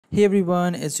Hey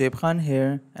everyone, it's Zoeb Khan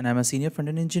here and I'm a senior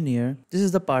front-end engineer. This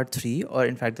is the part 3 or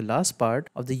in fact the last part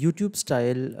of the YouTube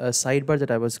style sidebar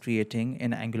that I was creating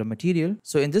in Angular material.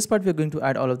 So in this part we're going to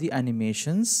add all of the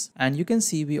animations and you can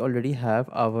see we already have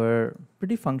our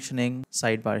pretty functioning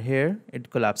sidebar here. It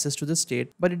collapses to the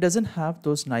state but it doesn't have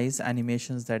those nice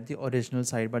animations that the original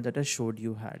sidebar that I showed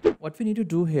you had. What we need to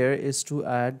do here is to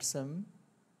add some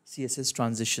CSS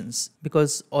transitions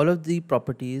because all of the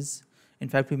properties, in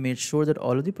fact, we made sure that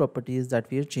all of the properties that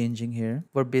we are changing here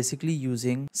were basically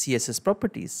using CSS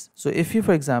properties. So if you,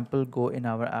 for example, go in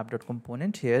our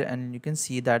app.component here and you can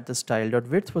see that the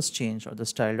style.width was changed or the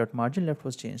style.margin left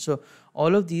was changed. So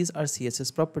all of these are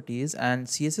CSS properties and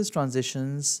CSS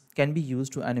transitions can be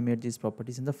used to animate these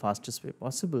properties in the fastest way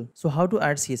possible. So how to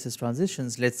add CSS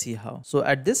transitions? Let's see how. So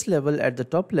at this level, at the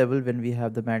top level, when we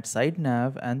have the mat side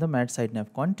nav and the mat side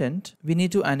nav content, we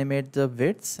need to animate the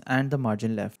widths and the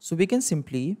margin left. So we can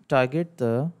simply target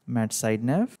the mat side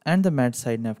nav and the mat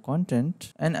side nav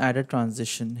content and add a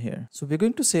transition here. So we're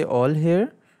going to say all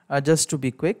here just to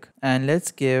be quick, and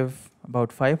let's give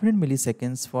about 500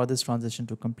 milliseconds for this transition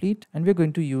to complete, and we're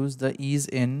going to use the ease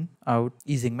in out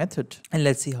easing method, and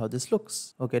let's see how this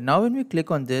looks. Okay, now when we click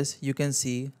on this you can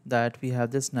see that we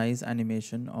have this nice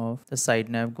animation of the side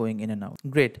nav going in and out.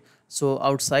 Great. So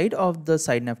outside of the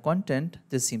side nav content,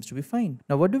 this seems to be fine.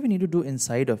 Now what do we need to do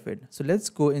inside of it? So let's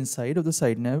go inside of the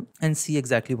side nav and see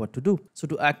exactly what to do. So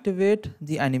to activate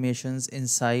the animations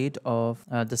inside of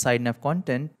the side nav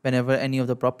content, whenever any of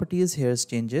the properties here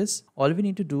changes, all we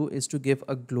need to do is to give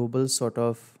a global sort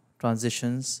of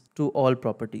transitions to all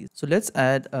properties. So let's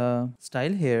add a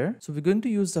style here. So we're going to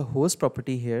use the host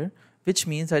property here, which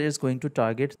means that it's going to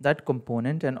target that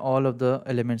component and all of the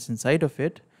elements inside of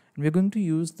it. And we're going to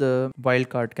use the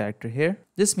wildcard character here.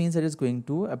 This means that it's going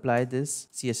to apply this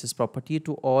CSS property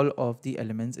to all of the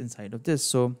elements inside of this.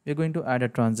 So we're going to add a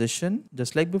transition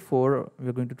just like before.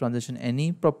 We're going to transition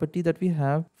any property that we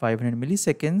have, 500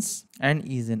 milliseconds, and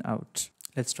ease in out.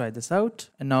 Let's try this out.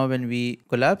 And now when we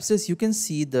collapse this, you can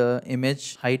see the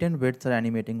image height and width are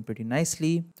animating pretty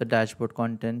nicely. The dashboard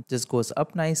content just goes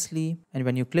up nicely. And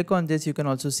when you click on this, you can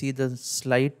also see the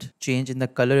slight change in the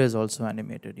color is also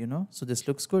animated, so this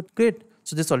looks good. Great.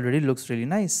 So this already looks really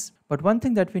nice. But one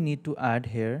thing that we need to add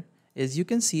here is you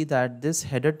can see that this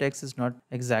header text is not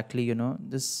exactly,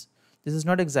 this is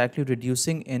not exactly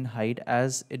reducing in height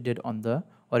as it did on the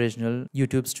original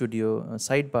YouTube Studio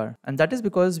sidebar, and that is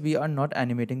because we are not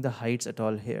animating the heights at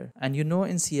all here. And in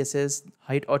CSS,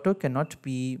 height auto cannot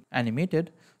be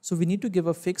animated, so we need to give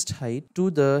a fixed height to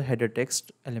the header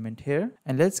text element here,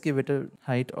 and let's give it a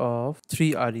height of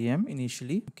 3 rem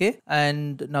initially. Okay,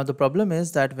 and now the problem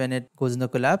is that when it goes in the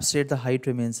collapse state, the height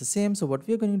remains the same. So what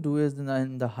we are going to do is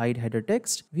in the height header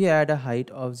text, we add a height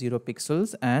of 0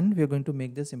 pixels, and we're going to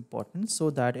make this important so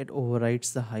that it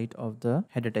overrides the height of the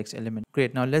header text element.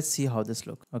 Great. Now let's see how this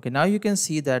looks. Okay, now you can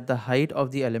see that the height of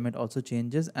the element also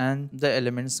changes and the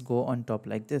elements go on top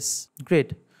like this.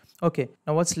 Great. Okay,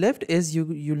 now what's left is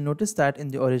you'll notice that in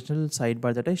the original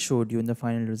sidebar that I showed you in the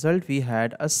final result, we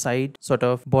had a side sort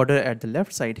of border at the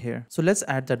left side here. So let's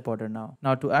add that border now.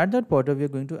 Now to add that border, we're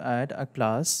going to add a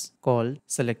class called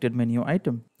selected menu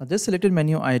item. Now this selected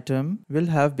menu item will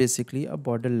have basically a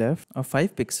border left of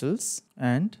 5 pixels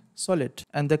and solid,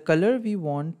 and the color we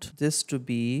want this to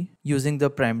be using the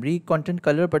primary content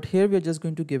color, but here we're just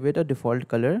going to give it a default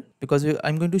color because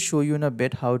I'm going to show you in a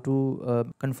bit how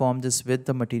to conform this with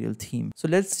the material theme. So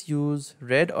let's use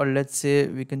red, or let's say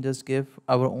we can just give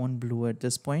our own blue at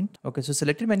this point. Okay, so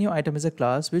selected menu item is a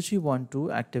class which we want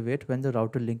to activate when the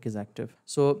router link is active.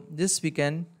 So this we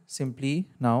can simply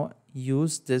now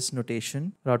use this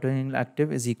notation, router link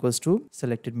active is equals to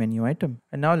selected menu item.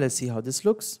 And now let's see how this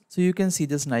looks. So you can see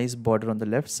this nice border on the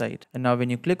left side, and now when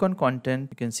you click on content,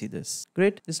 you can see this.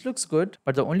 Great, this looks good,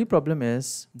 but the only problem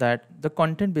is that the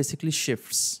content basically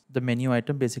shifts. The menu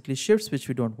item basically shifts, which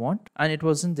we don't want, and it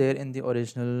wasn't there in the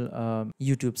original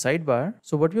YouTube sidebar.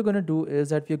 So what we're going to do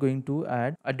is that we're going to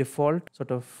add a default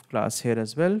sort of class here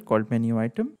as well called menu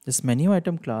item. This menu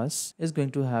item class is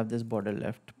going to have this border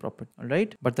left property, all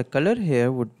right? But the color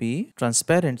here would be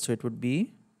transparent, so it would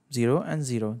be 0 and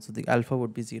 0, so the alpha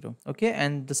would be 0. Okay,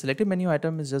 and the selected menu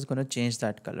item is just going to change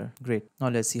that color. Great. Now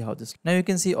let's see how this. Now you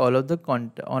can see all of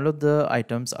the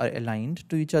items are aligned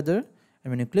to each other,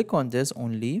 and when you click on this,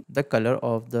 only the color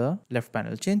of the left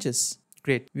panel changes.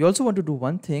 Great. We also want to do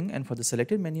one thing, and for the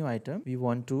selected menu item, we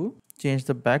want to change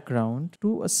the background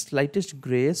to a slightest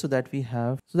gray so that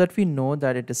we know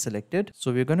that it is selected.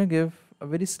 So we're going to give a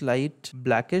very slight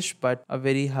blackish but a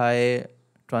very high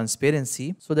transparency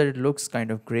so that it looks kind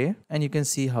of gray, and you can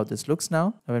see how this looks now.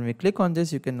 When we click on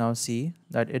this, you can now see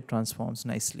that it transforms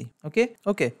nicely.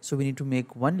 Okay, so we need to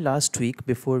make one last tweak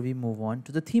before we move on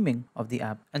to the theming of the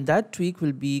app, and that tweak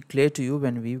will be clear to you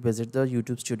when we visit the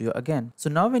YouTube Studio again. So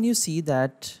now when you see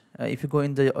that if you go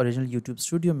in the original YouTube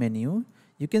Studio menu,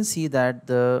 you can see that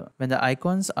when the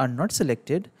icons are not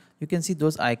selected, you can see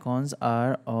those icons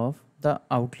are of the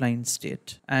outline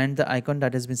state, and the icon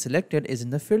that has been selected is in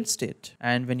the filled state.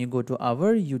 And when you go to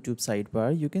our YouTube sidebar,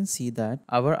 you can see that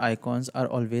our icons are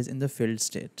always in the filled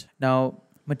state. Now,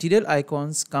 material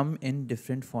icons come in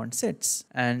different font sets,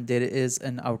 and there is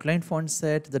an outline font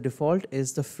set. The default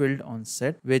is the filled on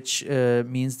set, which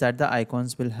means that the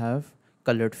icons will have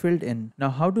colored filled in. Now,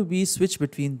 how do we switch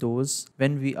between those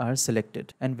when we are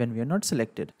selected and when we are not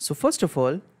selected? So first of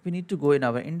all, we need to go in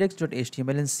our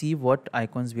index.html and see what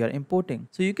icons we are importing.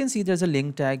 So you can see there's a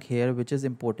link tag here which is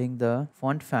importing the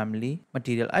font family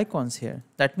material icons here.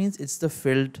 That means it's the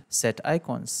filled set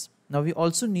icons. Now we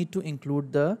also need to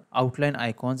include the outline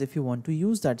icons if you want to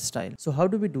use that style. So how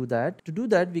do we do that? To do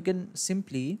that, we can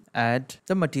simply add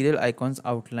the material icons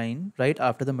outline right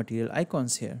after the material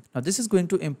icons here. Now this is going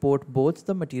to import both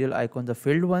the material icon, the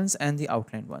filled ones and the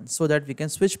outline ones, so that we can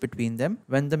switch between them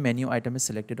when the menu item is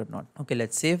selected or not. Okay,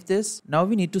 let's save this. Now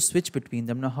we need to switch between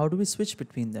them. Now how do we switch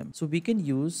between them? So we can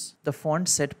use the font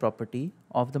set property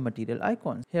of the material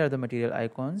icons. Here are the material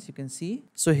icons, you can see.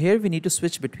 So here we need to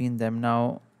switch between them.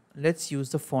 Now let's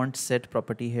use the font set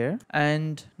property here.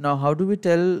 And now how do we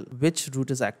tell which root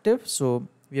is active? So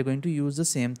we are going to use the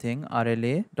same thing,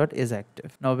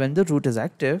 rla.isActive. Now when the root is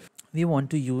active, we want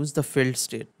to use the filled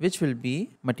state, which will be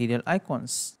material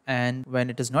icons. And when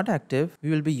it is not active, we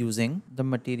will be using the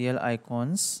material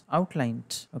icons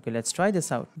outlined. Okay, let's try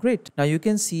this out. Great. Now you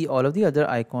can see all of the other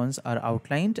icons are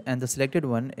outlined and the selected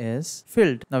one is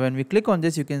filled. Now when we click on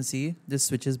this, you can see this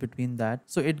switches between that.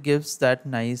 So it gives that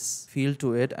nice feel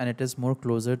to it, and it is more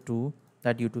closer to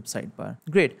that YouTube sidebar.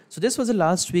 Great. So this was the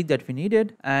last tweak that we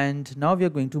needed, and now we are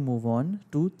going to move on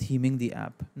to theming the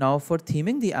app. Now for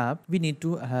theming the app, we need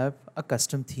to have a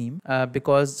custom theme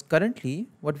because currently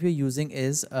what we are using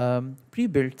is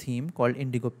pre-built theme called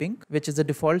Indigo Pink, which is the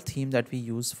default theme that we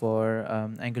use for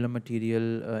Angular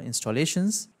material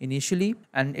installations initially,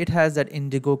 and it has that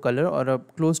indigo color or a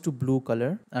close to blue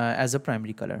color as a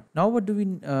primary color. Now what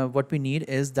we need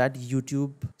is that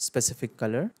YouTube specific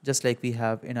color, just like we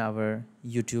have in our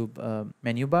YouTube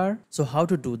menu bar. So how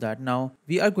to do that? Now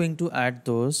we are going to add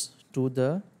those to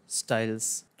the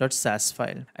styles.sas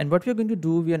file, and what we are going to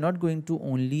do, we are not going to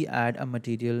only add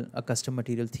a custom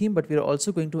material theme, but we are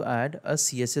also going to add a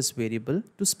CSS variable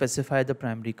to specify the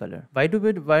primary color. Why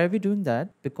are we doing that?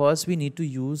 Because we need to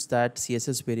use that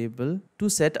CSS variable to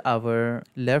set our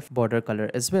left border color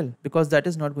as well, because that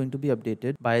is not going to be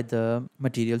updated by the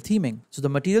material theming. So the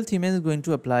material theming is going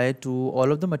to apply to all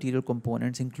of the material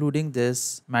components, including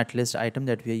this mat list item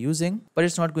that we are using, but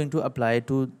it's not going to apply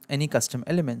to any custom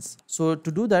elements. So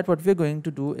to do that, what we're going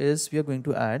to do is we are going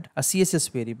to add a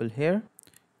CSS variable here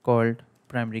called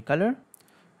primary color,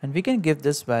 and we can give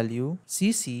this value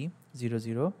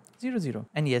cc0000.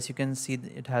 And yes, you can see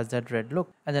it has that red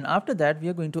look. And then after that, we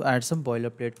are going to add some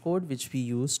boilerplate code which we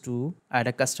use to add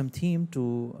a custom theme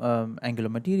to Angular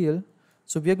material.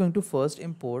 So we are going to first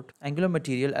import Angular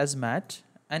material as mat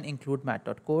and include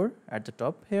mat.core at the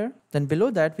top here. Then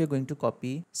below that, we are going to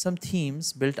copy some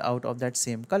themes built out of that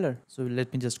same color. So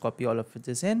let me just copy all of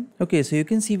this in. Okay, so you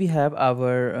can see we have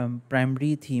our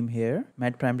primary theme here,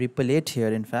 mat primary palette here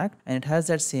in fact, and it has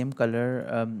that same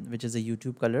color which is a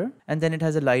YouTube color, and then it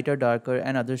has a lighter, darker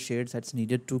and other shades that's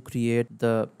needed to create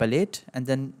the palette, and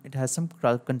then it has some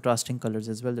contrasting colors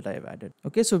as well that I have added.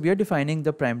 Okay, so we are defining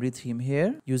the primary theme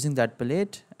here using that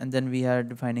palette, and then we are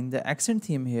defining the accent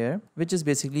theme here, which is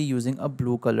basically using a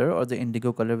blue color or the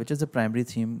indigo color, which is the primary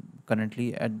theme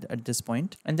currently at this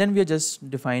point. And then we are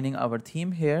just defining our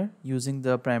theme here using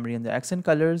the primary and the accent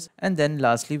colors. And then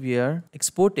lastly, we are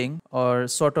exporting or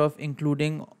sort of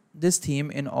including this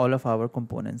theme in all of our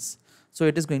components. So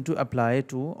it is going to apply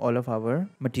to all of our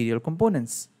material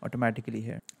components automatically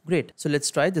here. Great. So let's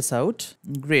try this out.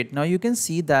 Great. Now you can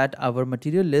see that our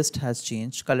material list has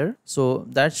changed color. So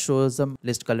that shows the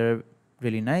list color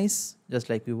really nice, just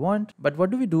like we want. But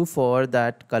what do we do for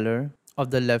that color of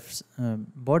the left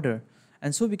border?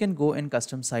 And so we can go in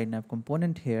custom side nav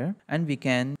component here, and we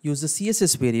can use the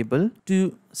CSS variable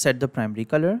to set the primary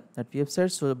color that we have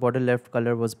set. So the border left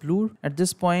color was blue. At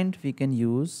this point, we can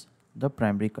use the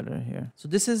primary color here. So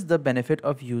this is the benefit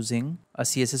of using a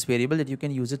CSS variable, that you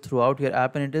can use it throughout your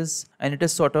app, and it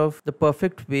is sort of the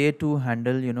perfect way to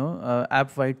handle, you know,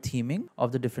 app wide theming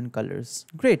of the different colors.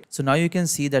 Great. So now you can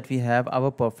see that we have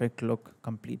our perfect look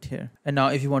complete here. And now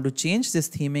if you want to change this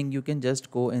theming, you can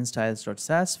just go in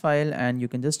styles.sas file and you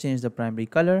can just change the primary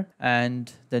color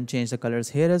and then change the colors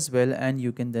here as well, and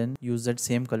you can then use that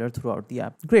same color throughout the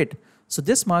app. Great. So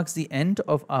this marks the end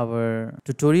of our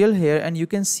tutorial here, and you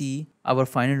can see our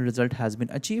final result has been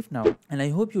achieved now. And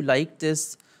I hope you liked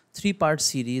this 3-part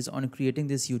series on creating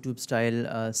this YouTube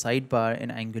style sidebar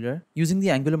in Angular using the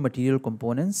Angular material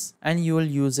components, and you will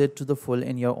use it to the full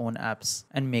in your own apps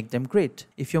and make them great.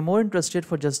 If you're more interested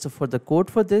for the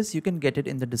code for this, you can get it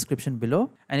in the description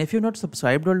below. And if you're not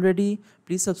subscribed already,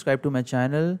 please subscribe to my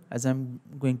channel, as I'm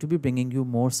going to be bringing you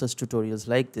more such tutorials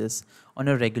like this on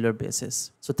a regular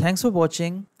basis. So thanks for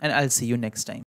watching, and I'll see you next time.